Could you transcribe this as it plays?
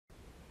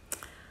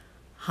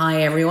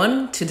Hi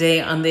everyone, today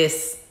on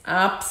this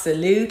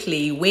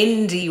absolutely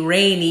windy,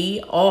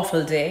 rainy,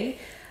 awful day,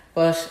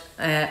 but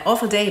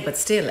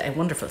still a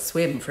wonderful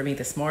swim for me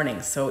this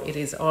morning. So it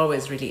is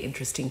always really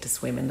interesting to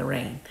swim in the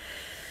rain.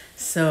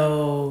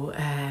 So,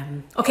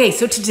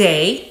 so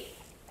today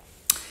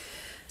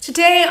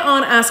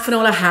on Ask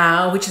Finola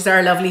How, which is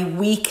our lovely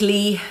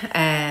weekly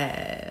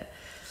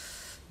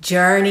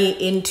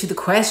journey into the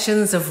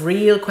questions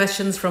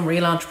from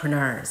real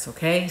entrepreneurs.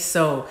 Okay,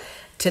 so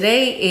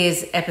today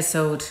is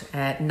episode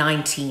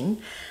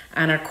 19,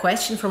 and our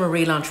question from a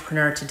real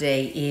entrepreneur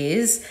today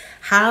is,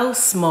 how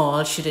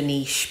small should a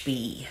niche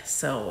be?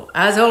 So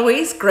as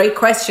always, great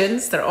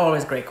questions. They're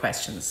always great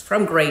questions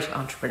from great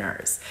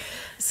entrepreneurs.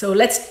 So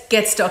let's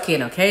get stuck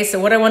in, okay? So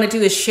what I want to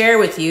do is share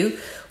with you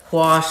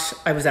what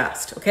I was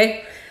asked,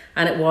 okay?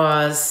 And it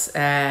was,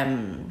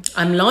 I'm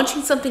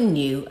launching something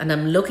new and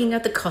I'm looking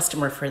at the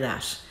customer for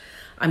that.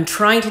 I'm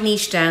trying to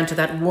niche down to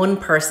that one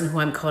person who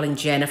I'm calling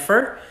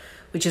Jennifer,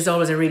 which is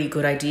always a really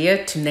good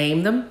idea to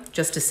name them,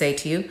 just to say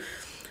to you.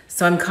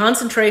 So I'm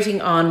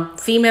concentrating on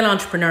female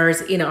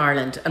entrepreneurs in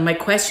Ireland. And my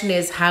question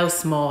is, how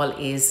small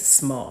is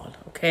small,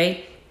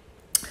 okay?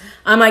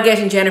 Am I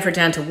getting Jennifer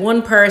down to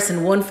one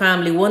person, one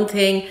family, one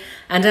thing?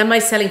 And am I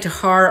selling to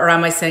her, or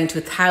am I selling to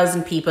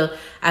 1,000 people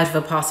out of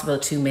a possible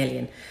 2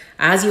 million?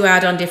 As you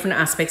add on different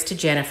aspects to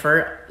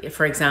Jennifer,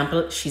 for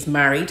example, she's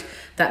married,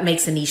 that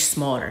makes a niche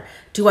smaller.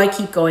 Do I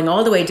keep going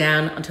all the way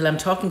down until I'm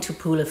talking to a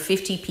pool of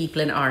 50 people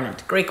in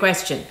Ireland? Great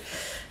question.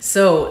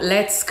 So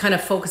let's kind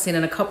of focus in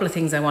on a couple of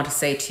things I want to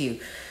say to you.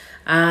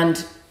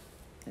 And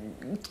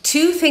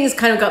two things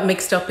kind of got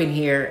mixed up in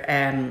here,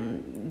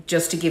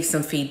 just to give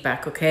some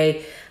feedback,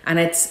 okay? And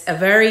it's a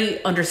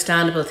very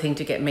understandable thing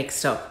to get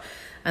mixed up.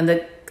 And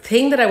the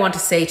thing that I want to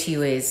say to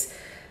you is,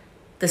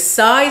 the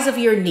size of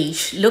your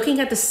niche, looking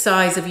at the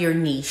size of your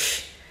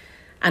niche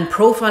and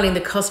profiling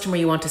the customer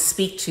you want to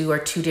speak to are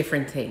two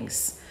different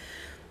things.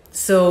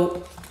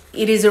 So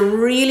it is a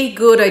really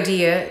good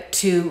idea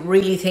to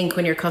really think,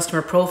 when you're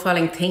customer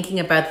profiling, thinking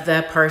about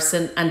the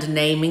person and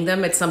naming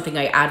them. It's something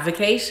I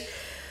advocate.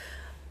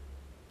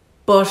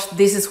 But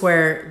this is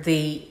where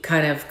the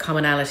kind of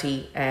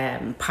commonality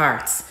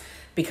parts.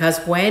 Because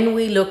when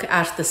we look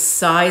at the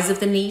size of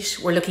the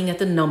niche, we're looking at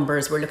the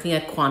numbers, we're looking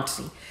at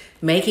quantity.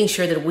 Making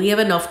sure that we have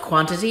enough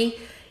quantity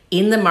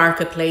in the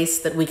marketplace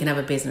that we can have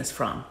a business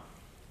from.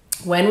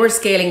 When we're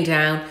scaling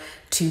down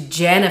to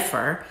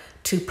Jennifer,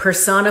 to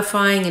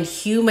personifying and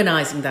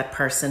humanizing that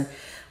person,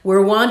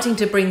 we're wanting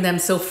to bring them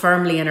so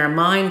firmly in our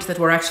mind that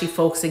we're actually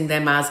focusing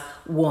them as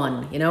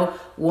one,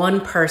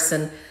 one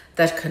person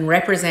that can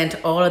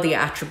represent all of the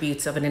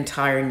attributes of an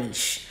entire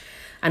niche.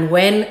 And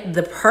when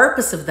the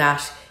purpose of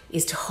that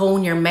is to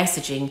hone your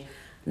messaging,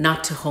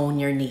 not to hone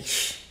your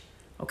niche,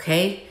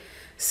 okay?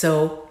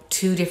 So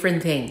two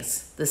different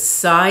things. The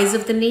size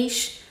of the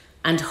niche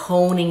and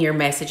honing your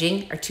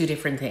messaging are two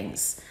different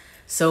things.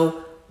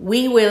 So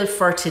we will,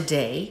 for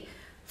today,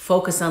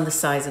 focus on the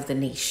size of the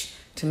niche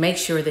to make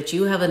sure that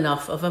you have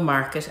enough of a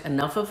market,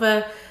 enough of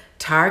a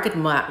target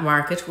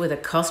market with a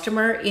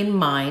customer in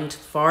mind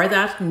for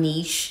that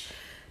niche,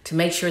 to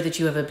make sure that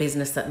you have a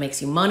business that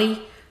makes you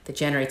money, that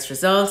generates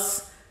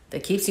results,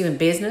 that keeps you in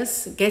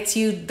business, gets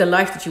you the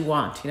life that you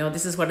want.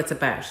 This is what it's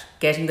about,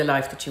 getting the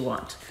life that you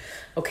want.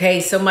 Okay,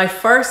 so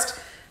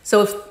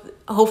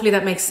hopefully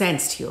that makes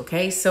sense to you,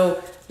 okay?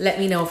 So let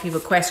me know if you have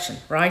a question,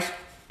 right?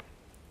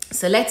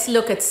 So let's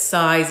look at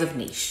size of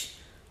niche,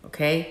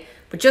 okay?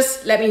 But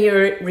just let me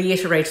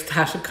reiterate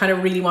that. I'm kind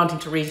of really wanting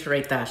to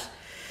reiterate that.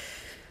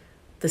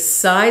 The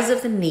size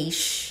of the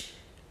niche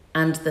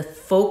and the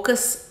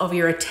focus of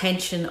your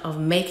attention of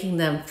making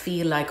them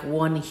feel like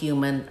one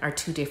human are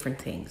two different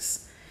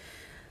things.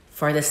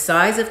 For the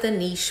size of the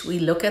niche, we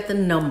look at the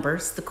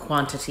numbers, the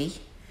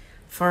quantity.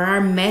 For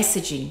our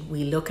messaging,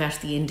 we look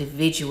at the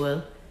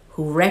individual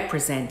who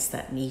represents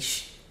that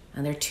niche,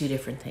 and they're two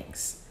different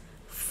things.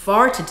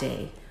 For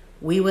today,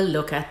 we will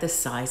look at the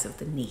size of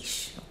the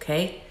niche,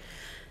 okay?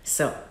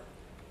 So,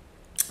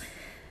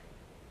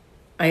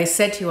 I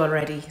said to you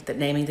already that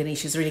naming the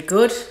niche is really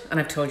good, and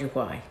I've told you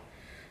why.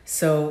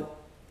 So,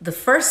 the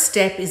first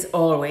step is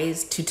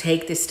always to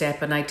take this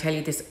step, and I tell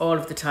you this all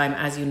of the time,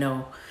 as you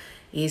know,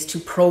 is to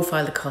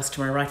profile the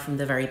customer right from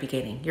the very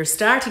beginning. Your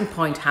starting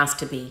point has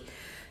to be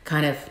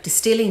kind of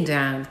distilling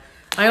down.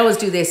 I always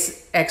do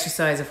this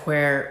exercise of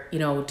where,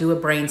 do a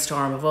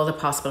brainstorm of all the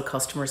possible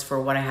customers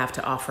for what I have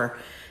to offer,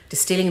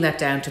 distilling that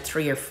down to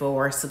 3 or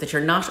 4 so that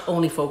you're not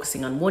only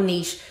focusing on one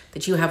niche,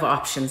 that you have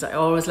options. I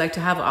always like to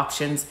have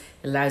options.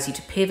 It allows you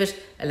to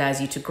pivot, allows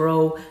you to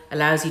grow,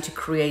 allows you to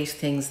create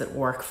things that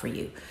work for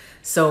you.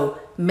 So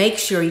make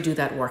sure you do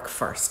that work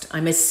first.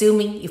 I'm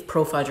assuming you've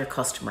profiled your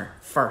customer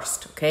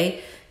first,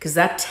 okay? Because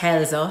that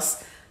tells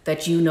us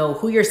that you know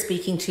who you're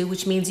speaking to,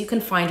 which means you can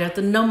find out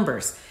the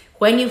numbers.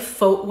 When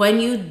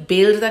you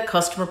build that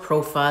customer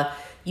profile,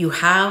 you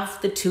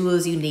have the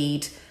tools you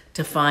need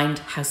to find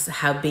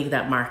how big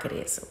that market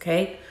is,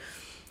 okay?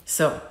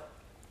 So,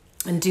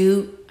 and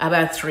do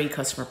about 3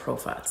 customer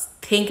profiles.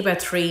 Think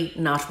about 3,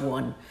 not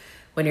 1.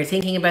 When you're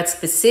thinking about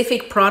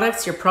specific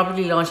products, you're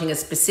probably launching a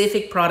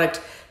specific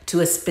product to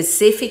a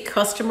specific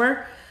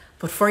customer.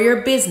 But for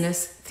your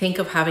business, think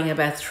of having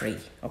about 3,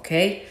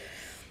 okay?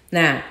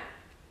 Now,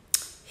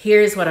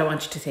 here's what I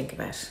want you to think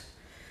about.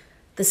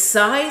 The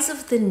size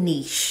of the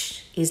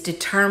niche is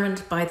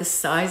determined by the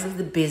size of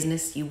the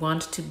business you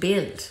want to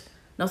build,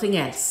 nothing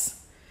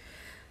else.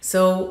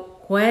 So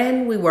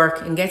when we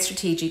work and get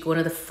strategic, one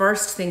of the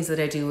first things that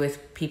I do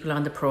with people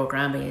on the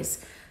program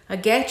is I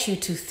get you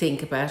to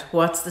think about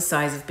what's the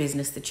size of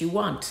business that you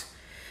want.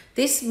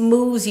 This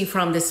moves you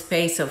from the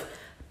space of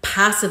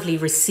passively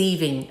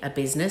receiving a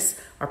business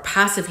or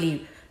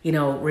passively,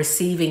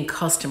 receiving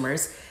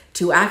customers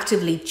to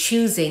actively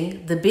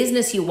choosing the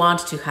business you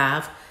want to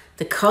have,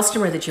 the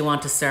customer that you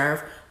want to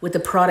serve with the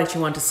product you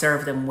want to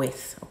serve them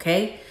with,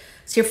 okay?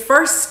 So your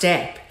first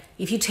step,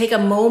 if you take a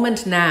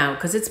moment now,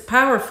 because it's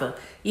powerful,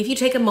 if you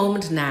take a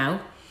moment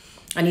now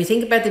and you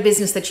think about the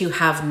business that you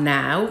have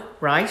now,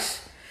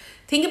 right?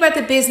 Think about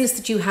the business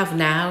that you have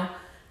now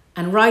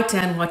and write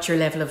down what your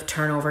level of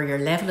turnover, your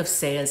level of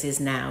sales is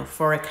now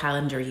for a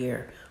calendar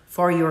year,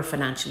 for your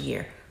financial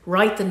year.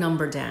 Write the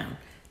number down.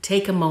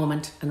 Take a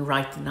moment and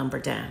write the number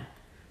down.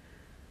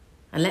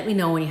 And let me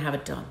know when you have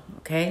it done,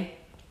 okay?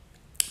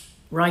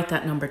 Write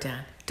that number down.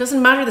 It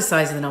doesn't matter the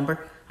size of the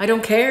number. I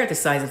don't care the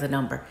size of the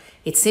number.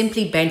 It's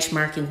simply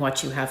benchmarking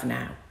what you have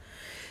now.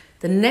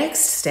 The next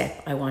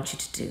step I want you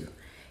to do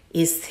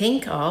is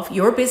think of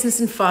your business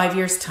in 5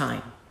 years'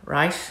 time,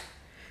 right?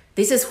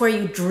 This is where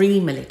you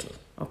dream a little,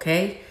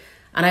 okay?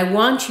 And I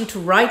want you to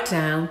write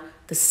down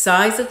the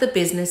size of the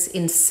business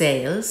in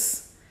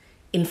sales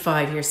in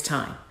 5 years'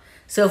 time.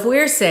 So if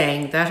we're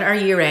saying that our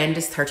year end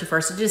is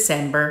 31st of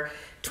December,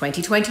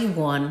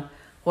 2021,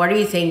 what are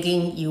you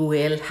thinking you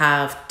will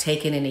have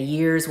taken in a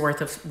year's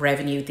worth of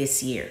revenue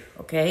this year,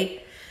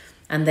 okay?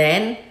 And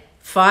then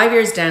 5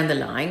 years down the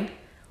line,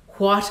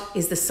 what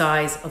is the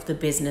size of the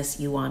business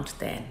you want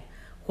then?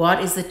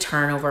 What is the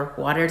turnover?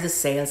 What are the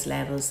sales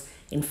levels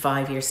in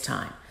 5 years'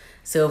 time?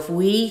 So if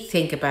we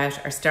think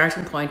about our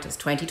starting point as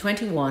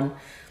 2021,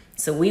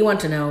 so we want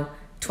to know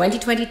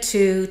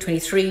 2022,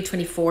 23,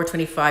 24,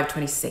 25,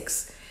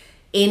 26.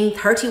 In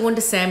 31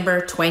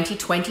 December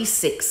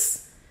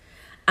 2026,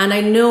 and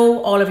I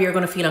know all of you are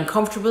going to feel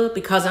uncomfortable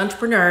because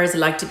entrepreneurs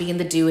like to be in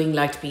the doing,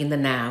 like to be in the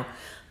now.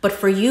 But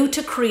for you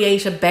to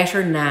create a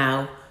better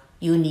now,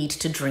 you need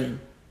to dream.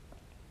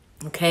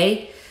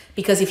 Okay?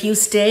 Because if you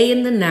stay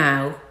in the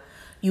now,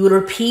 you will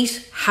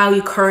repeat how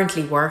you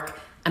currently work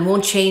and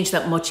won't change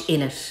that much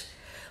in it.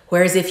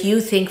 Whereas if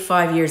you think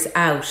 5 years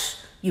out,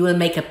 you will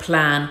make a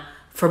plan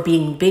for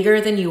being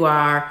bigger than you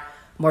are,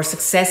 more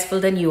successful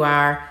than you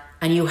are,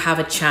 and you have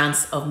a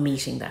chance of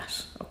meeting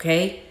that.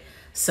 Okay?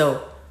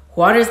 So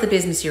what is the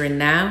business you're in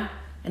now?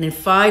 And in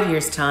 5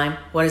 years' time,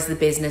 what is the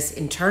business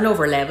in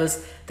turnover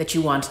levels that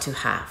you want to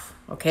have?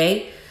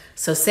 Okay?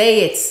 So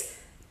say it's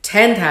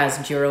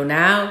 10,000 euro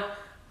now,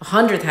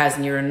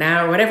 100,000 euro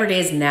now, or whatever it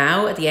is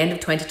now at the end of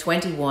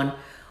 2021.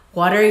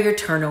 What are your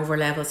turnover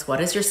levels?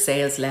 What is your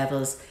sales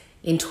levels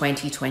in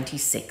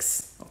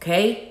 2026?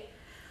 Okay?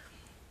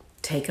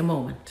 Take a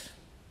moment.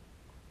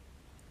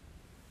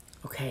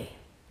 Okay.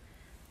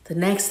 The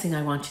next thing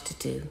I want you to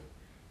do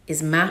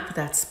is map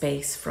that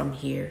space from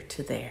here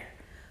to there.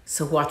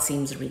 So what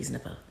seems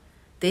reasonable?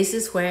 This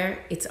is where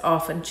it's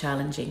often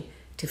challenging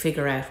to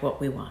figure out what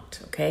we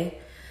want, okay?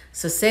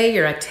 So say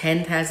you're at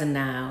 10,000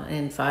 now, and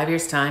in 5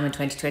 years' time, in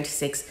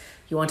 2026,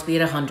 you want to be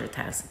at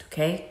 100,000,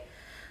 okay?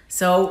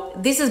 So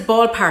this is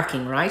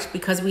ballparking, right?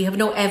 Because we have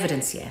no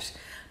evidence yet,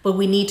 but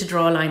we need to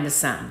draw a line in the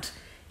sand.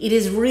 It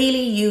is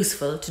really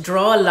useful to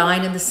draw a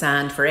line in the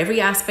sand for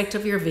every aspect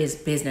of your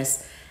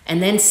business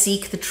and then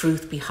seek the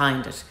truth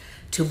behind it,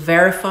 to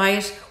verify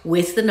it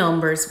with the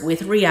numbers,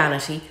 with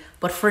reality.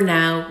 But for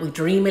now, we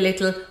dream a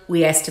little,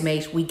 we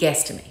estimate, we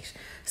guesstimate.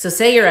 So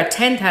say you're at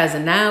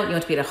 10,000 now, you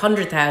want to be at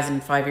 100,000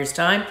 in 5 years'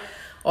 time,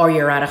 or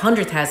you're at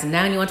 100,000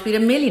 now and you want to be at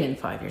 1 million in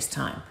 5 years'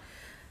 time.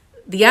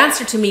 The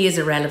answer to me is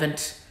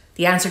irrelevant.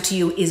 The answer to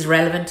you is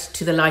relevant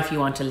to the life you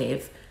want to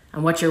live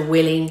and what you're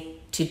willing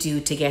to do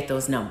to get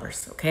those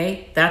numbers,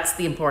 okay? That's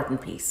the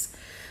important piece.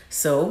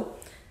 So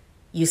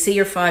you see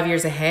you're 5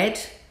 years ahead.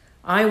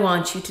 I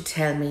want you to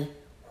tell me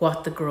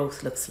what the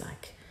growth looks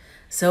like.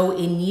 So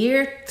in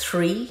year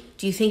 3,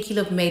 do you think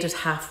you'll have made it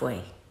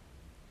halfway?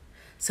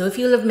 So if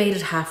you'll have made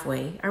it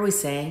halfway, are we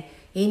saying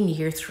in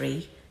year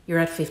 3, you're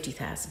at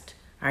 50,000?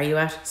 Are you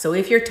at? So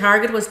if your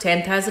target was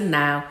 10,000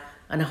 now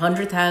and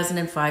 100,000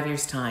 in 5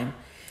 years' time,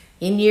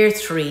 in year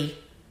 3,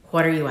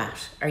 what are you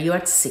at? Are you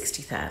at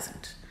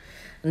 60,000?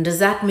 And does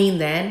that mean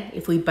then,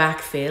 if we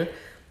backfill,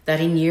 that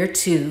in year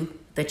 2,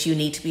 that you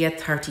need to be at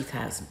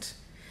 30,000?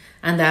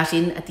 And that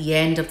at the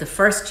end of the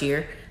first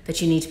year,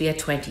 that you need to be at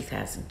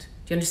 20,000? Do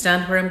you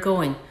understand where I'm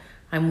going?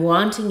 I'm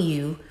wanting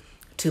you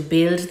to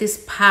build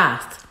this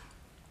path,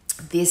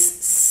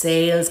 this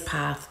sales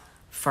path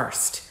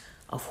first,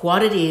 of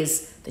what it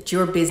is that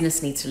your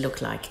business needs to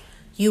look like.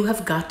 You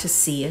have got to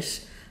see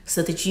it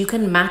so that you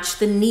can match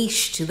the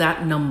niche to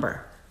that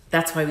number.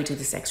 That's why we do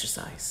this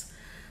exercise.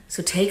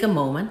 So take a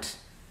moment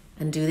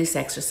and do this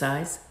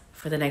exercise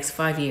for the next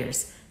 5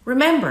 years.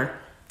 Remember,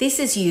 this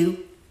is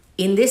you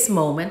in this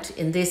moment,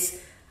 in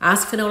this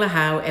Ask Finola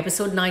How,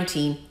 episode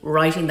 19,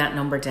 writing that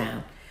number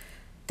down.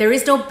 There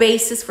is no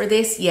basis for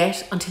this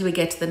yet until we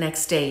get to the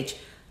next stage,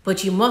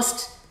 but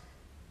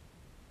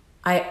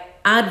I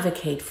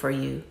advocate for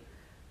you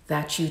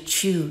that you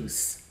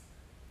choose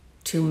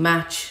to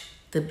match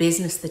the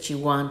business that you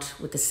want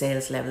with the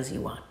sales levels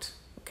you want.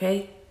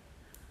 Okay?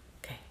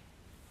 Okay.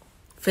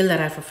 Fill that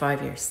out for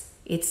 5 years.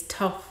 It's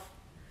tough.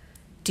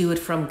 Do it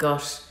from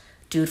gut.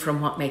 Do it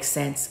from what makes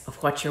sense of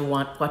what you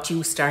want, what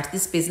you started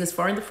this business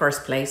for in the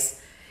first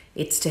place.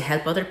 It's to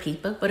help other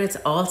people, but it's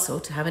also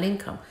to have an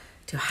income,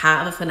 to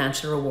have a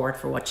financial reward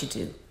for what you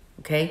do.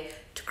 Okay?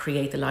 To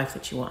create the life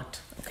that you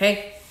want.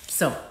 Okay?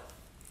 So,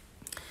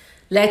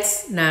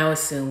 let's now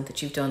assume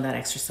that you've done that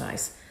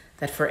exercise,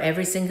 that for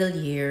every single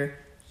year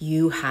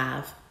you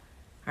have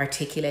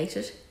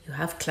articulated, you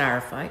have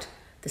clarified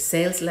the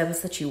sales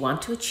levels that you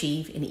want to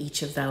achieve in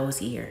each of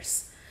those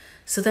years.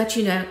 So that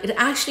you know, it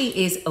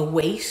actually is a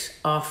weight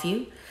off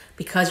you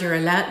because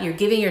you're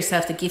giving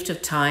yourself the gift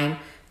of time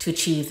to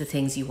achieve the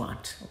things you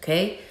want,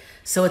 okay?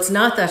 So it's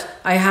not that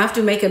I have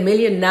to make $1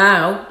 million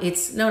now.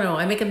 It's, no,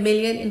 I make $1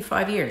 million in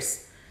 5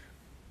 years,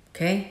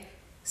 okay?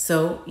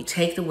 So you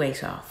take the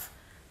weight off,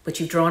 but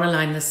you've drawn a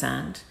line in the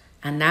sand.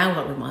 And now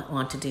what we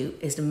want to do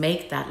is to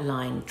make that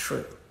line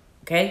true,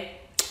 okay?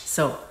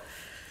 So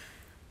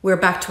we're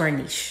back to our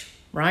niche,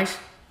 right?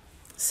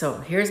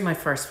 So here's my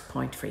first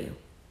point for you.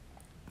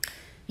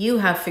 You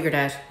have figured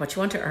out what you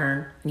want to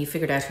earn and you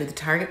figured out who the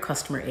target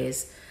customer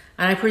is.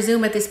 And I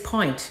presume at this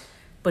point,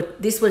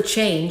 but this will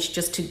change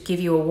just to give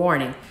you a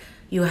warning,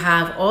 you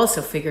have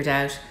also figured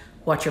out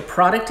what your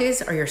product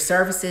is or your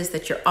service is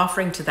that you're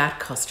offering to that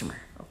customer,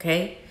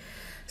 okay?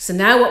 So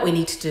now what we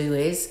need to do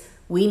is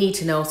we need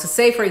to know, so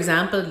say for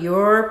example,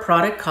 your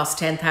product costs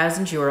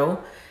 €10,000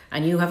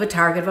 and you have a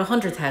target of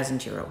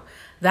 €100,000.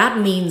 That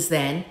means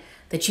then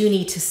that you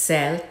need to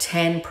sell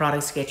 10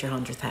 products to get your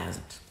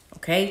 100,000.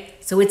 Okay,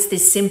 so it's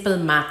this simple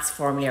maths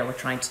formula we're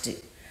trying to do.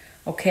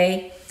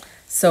 Okay,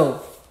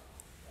 so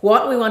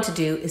what we want to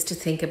do is to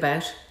think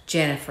about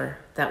Jennifer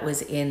that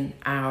was in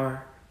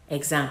our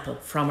example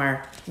from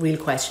our real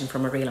question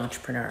from a real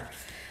entrepreneur.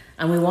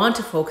 And we want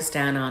to focus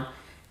down on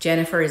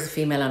Jennifer is a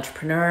female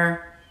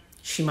entrepreneur.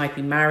 She might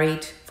be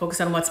married.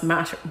 Focus on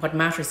what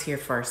matters here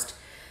first.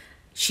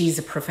 She's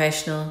a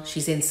professional.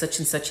 She's in such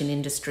and such an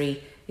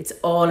industry. It's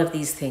all of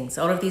these things,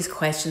 all of these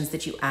questions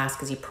that you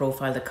ask as you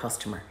profile the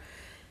customer.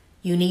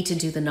 You need to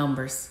do the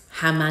numbers.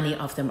 How many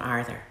of them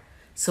are there?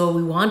 So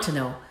we want to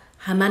know,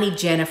 how many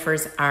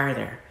Jennifers are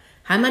there?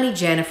 How many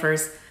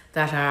Jennifers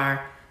that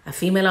are a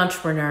female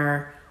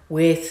entrepreneur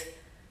with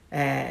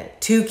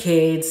 2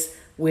 kids,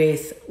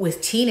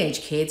 with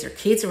teenage kids or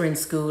kids who are in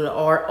school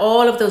or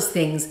all of those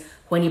things.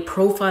 When you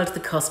profile the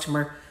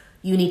customer,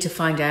 you need to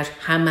find out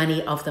how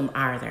many of them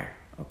are there,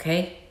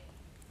 okay?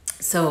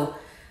 So,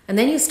 and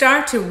then you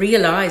start to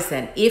realize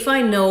then, if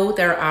I know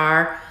there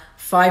are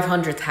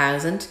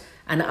 500,000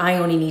 and I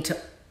only need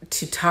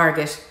to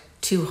target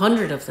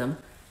 200 of them,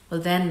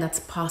 well then that's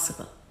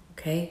possible,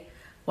 okay?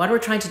 What we're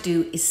trying to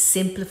do is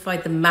simplify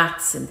the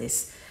maths in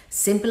this,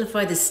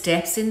 simplify the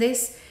steps in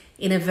this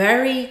in a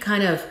very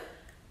kind of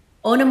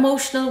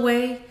unemotional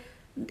way,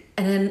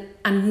 and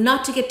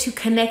not to get too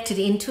connected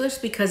into it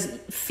because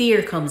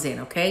fear comes in,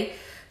 okay?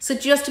 So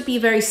just to be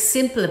very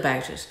simple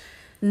about it,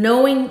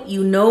 knowing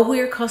you know who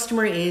your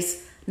customer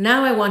is,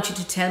 now I want you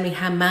to tell me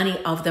how many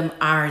of them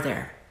are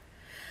there.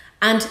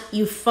 And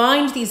you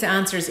find these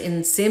answers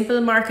in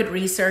simple market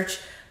research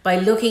by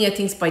looking at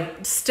things, by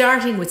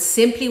starting with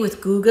simply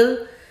with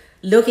Google,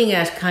 looking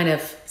at kind of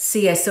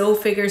CSO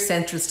figures,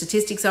 Central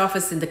Statistics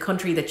Office in the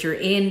country that you're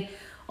in,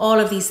 all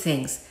of these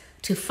things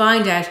to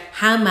find out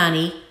how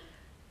many.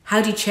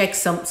 How do you check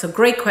so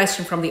great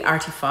question from the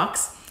Artie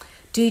Fox.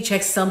 Do you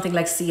check something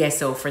like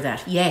CSO for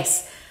that?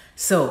 Yes.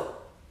 So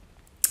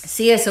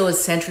CSO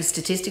is Central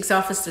Statistics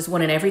Office. There's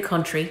one in every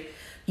country.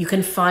 You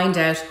can find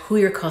out who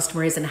your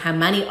customer is and how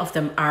many of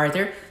them are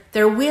there.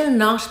 There will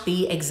not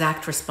be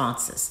exact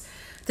responses.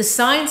 The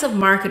science of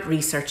market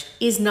research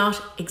is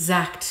not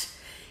exact.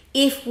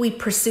 If we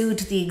pursued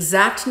the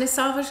exactness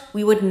of it,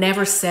 we would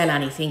never sell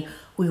anything.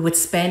 We would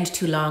spend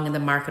too long in the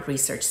market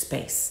research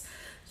space.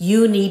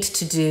 You need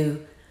to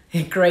do,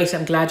 great,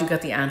 I'm glad you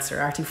got the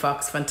answer, Artie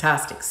Fox,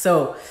 fantastic.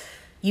 So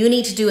you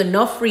need to do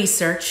enough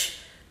research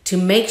to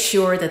make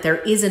sure that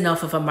there is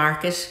enough of a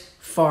market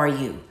for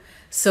you.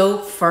 So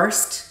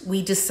first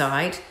we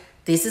decide,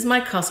 this is my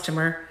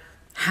customer,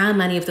 how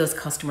many of those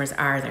customers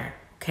are there,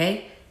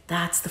 okay?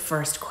 That's the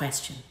first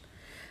question.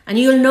 And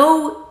you'll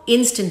know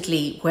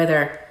instantly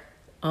whether,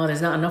 oh,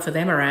 there's not enough of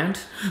them around,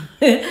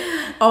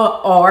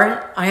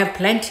 or I have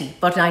plenty,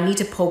 but I need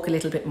to poke a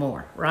little bit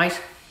more, right?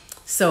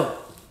 So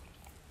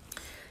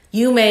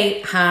you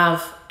may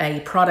have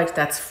a product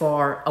that's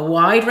for a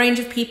wide range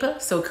of people.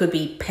 So it could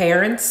be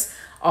parents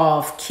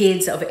of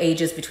kids of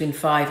ages between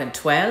 5 and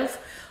 12,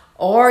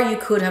 or you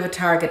could have a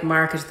target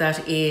market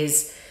that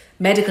is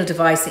medical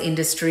device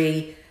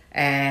industry,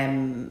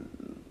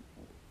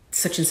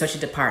 such and such a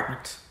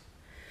department.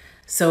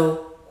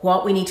 So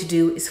what we need to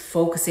do is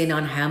focus in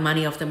on how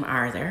many of them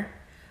are there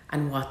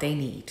and what they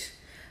need.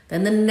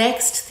 Then the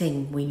next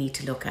thing we need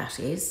to look at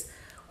is,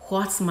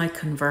 what's my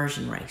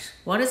conversion rate?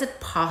 What is it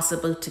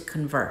possible to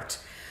convert?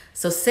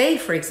 So say,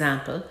 for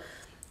example,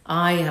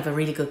 I have a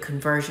really good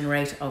conversion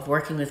rate of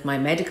working with my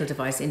medical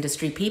device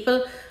industry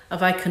people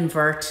if I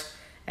convert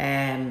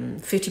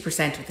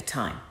 50% of the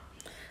time.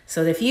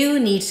 So if you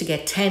need to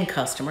get 10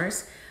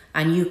 customers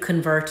and you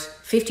convert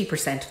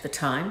 50% of the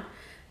time,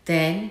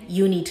 then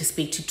you need to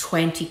speak to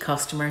 20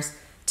 customers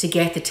to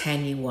get the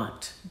 10 you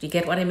want. Do you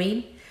get what I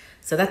mean?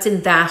 So that's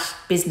in that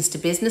business to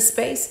business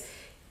space.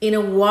 In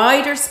a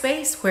wider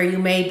space where you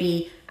may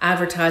be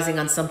advertising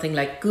on something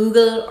like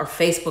Google or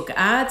Facebook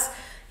ads,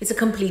 it's a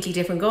completely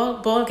different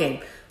ball game.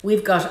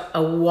 We've got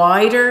a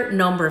wider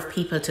number of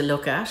people to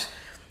look at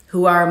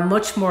who are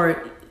much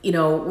more,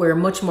 we're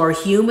much more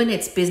human.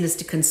 It's business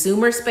to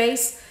consumer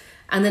space.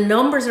 And the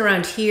numbers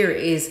around here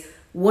is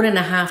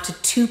 1.5%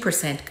 to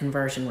 2%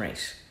 conversion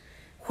rate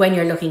when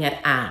you're looking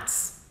at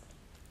ads.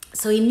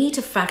 So you need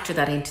to factor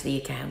that into the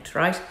account,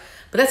 right?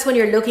 But that's when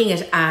you're looking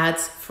at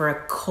ads for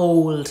a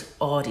cold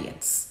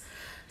audience.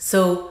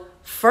 So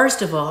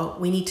first of all,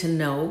 we need to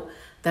know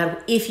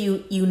that if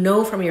you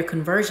know from your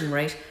conversion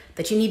rate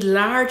that you need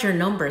larger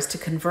numbers to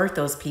convert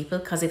those people,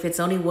 because if it's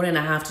only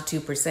 1.5%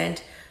 to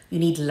 2%, you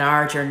need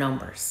larger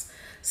numbers.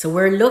 So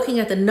we're looking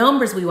at the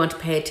numbers we want to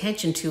pay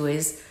attention to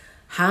is,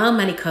 how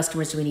many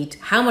customers do we need?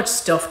 How much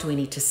stuff do we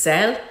need to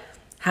sell?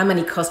 How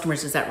many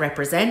customers does that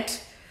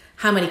represent?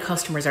 How many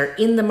customers are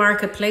in the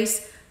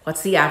marketplace?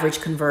 What's the average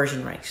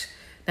conversion rate?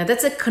 Now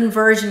that's a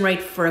conversion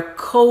rate for a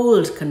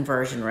cold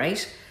conversion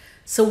rate.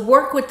 So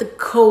work with the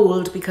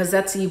cold, because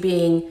that's you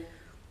being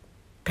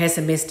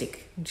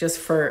pessimistic, just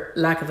for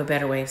lack of a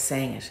better way of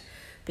saying it.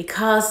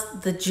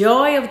 Because the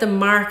joy of the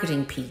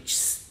marketing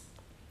piece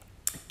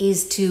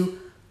is to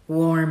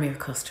warm your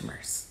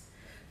customers,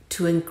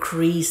 to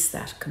increase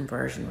that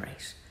conversion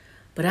rate.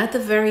 But at the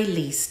very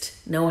least,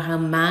 know how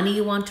many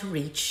you want to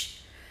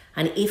reach.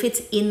 And if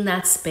it's in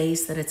that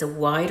space that it's a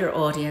wider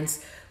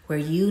audience where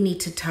you need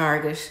to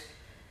target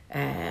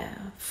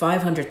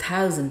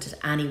 500,000 at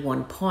any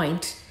one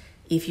point,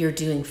 if you're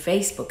doing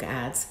Facebook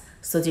ads,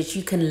 so that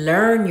you can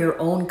learn your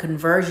own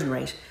conversion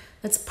rate.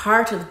 That's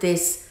part of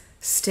this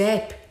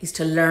step, is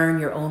to learn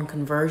your own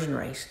conversion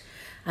rate.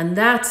 And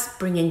that's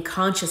bringing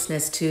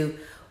consciousness to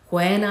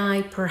when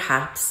I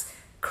perhaps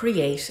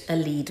create a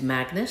lead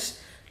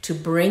magnet to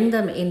bring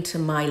them into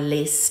my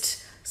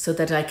list so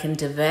that I can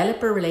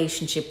develop a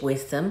relationship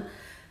with them,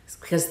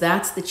 because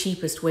that's the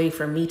cheapest way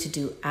for me to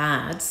do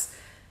ads.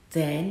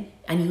 Then,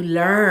 and you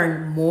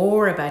learn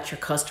more about your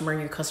customer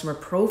and your customer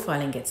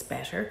profiling gets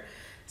better.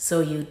 So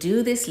you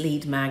do this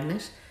lead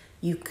magnet,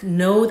 you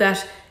know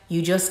that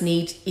you just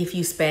need, if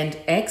you spend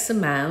X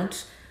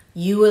amount,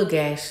 you will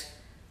get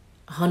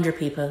 100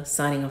 people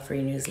signing up for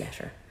your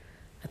newsletter.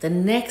 At the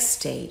next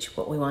stage,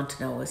 what we want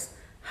to know is,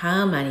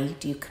 how many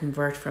do you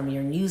convert from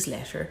your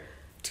newsletter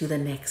to the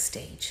next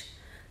stage?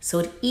 So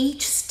at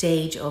each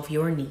stage of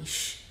your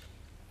niche,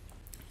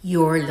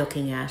 you're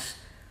looking at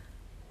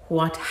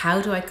how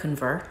do I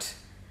convert?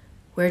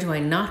 Where do I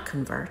not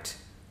convert?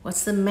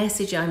 What's the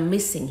message I'm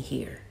missing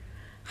here?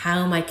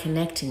 How am I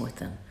connecting with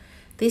them?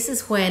 This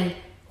is when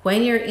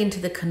you're into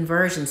the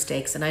conversion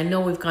stakes, and I know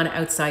we've gone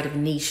outside of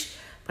niche,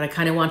 but I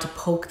kind of want to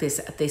poke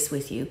this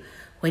with you.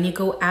 When you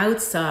go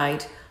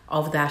outside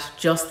of that,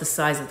 just the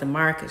size of the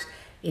market,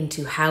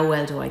 into how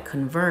well do I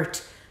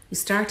convert, you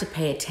start to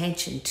pay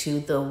attention to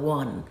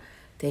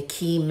the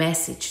key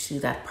message to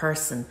that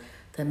person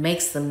that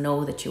makes them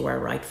know that you are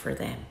right for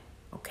them.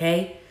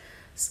 Okay?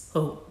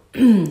 So,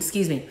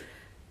 excuse me,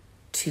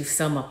 to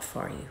sum up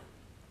for you,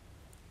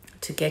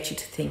 to get you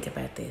to think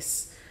about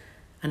this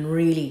and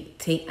really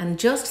think, and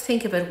just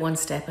think of it one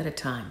step at a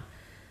time.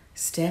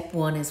 Step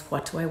one is,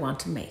 what do I want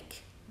to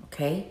make?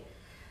 Okay?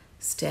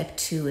 Step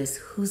two is,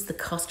 who's the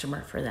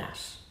customer for that?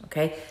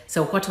 Okay?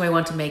 So what do I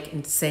want to make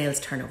in sales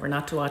turnover?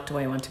 Not what do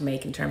I want to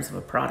make in terms of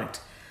a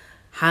product.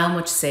 How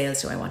much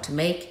sales do I want to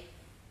make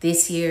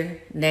this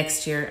year,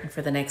 next year, and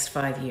for the next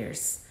 5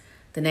 years?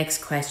 The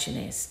next question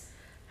is,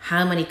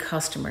 how many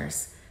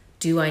customers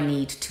do I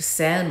need to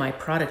sell my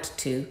product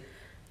to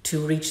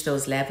reach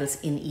those levels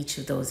in each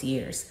of those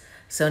years?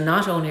 So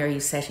not only are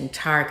you setting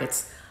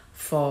targets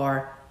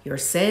for your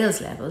sales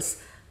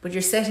levels, but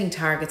you're setting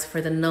targets for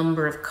the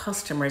number of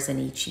customers in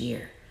each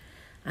year.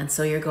 And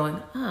so you're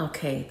going, oh,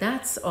 okay,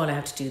 that's all I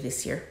have to do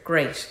this year.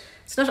 Great.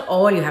 It's not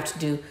all you have to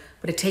do,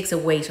 but it takes a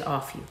weight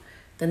off you.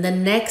 Then the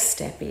next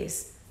step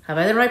is, have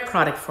I the right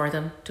product for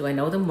them? Do I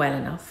know them well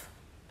enough?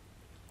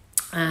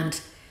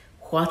 And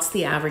what's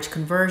the average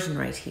conversion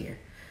rate here?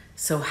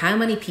 So how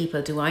many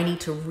people do I need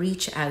to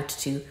reach out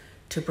to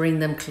bring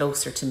them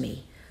closer to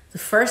me? The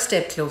first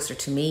step closer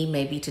to me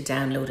may be to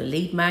download a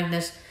lead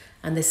magnet,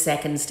 and the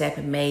second step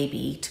may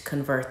be to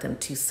convert them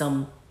to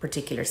some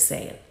particular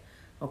sale.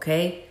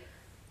 Okay?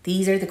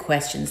 These are the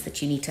questions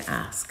that you need to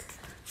ask.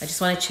 I just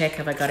want to check,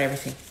 have I got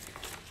everything?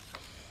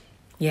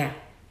 Yeah.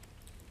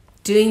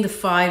 Doing the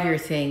 5-year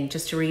thing,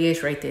 just to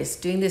reiterate this,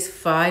 doing this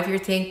 5-year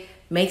thing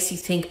makes you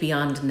think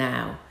beyond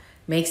now,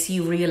 makes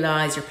you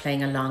realize you're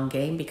playing a long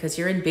game because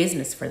you're in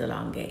business for the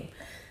long game.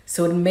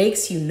 So it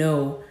makes you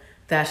know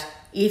that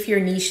if your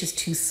niche is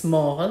too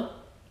small,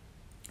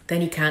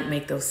 then you can't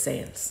make those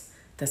sales.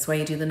 That's why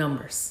you do the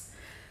numbers.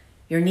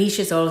 Your niche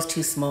is always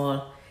too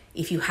small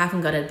if you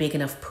haven't got a big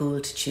enough pool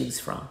to choose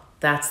from.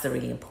 That's the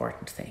really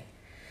important thing.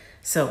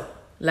 So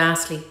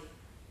lastly,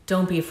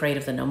 don't be afraid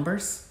of the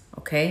numbers,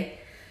 okay?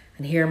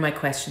 And here are my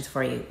questions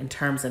for you in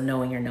terms of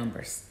knowing your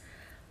numbers.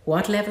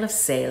 What level of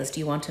sales do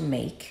you want to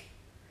make?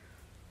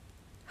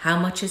 How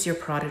much is your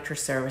product or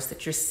service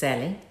that you're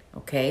selling,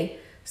 okay?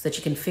 So that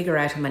you can figure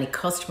out how many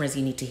customers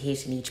you need to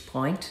hit in each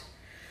point.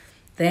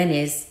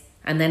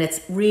 And then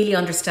it's really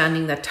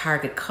understanding that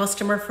target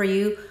customer for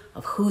you,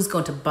 of who's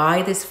going to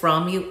buy this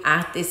from you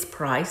at this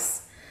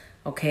price,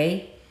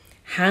 okay?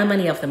 How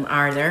many of them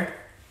are there?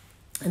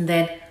 And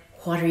then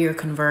what are your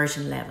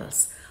conversion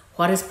levels?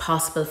 What is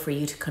possible for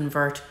you to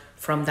convert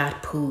from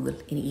that pool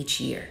in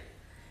each year?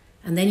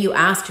 And then you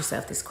ask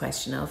yourself this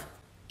question of,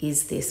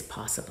 is this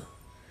possible?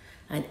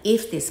 And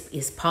if this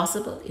is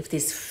possible, if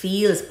this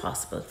feels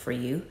possible for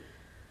you,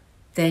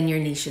 then your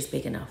niche is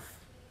big enough.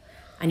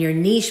 And your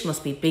niche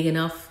must be big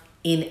enough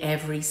in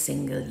every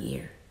single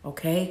year,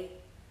 okay?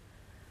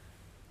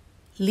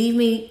 Leave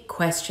me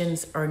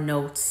questions or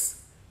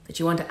notes that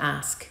you want to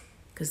ask,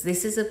 because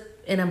this is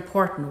an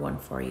important one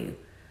for you.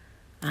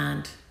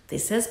 And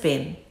this has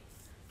been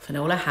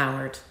Finola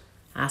Howard,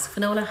 Ask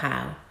Finola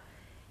How,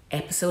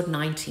 episode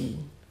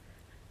 19,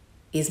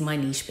 Is My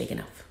Niche Big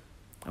Enough?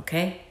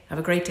 Okay? Have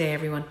a great day,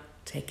 everyone.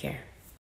 Take care.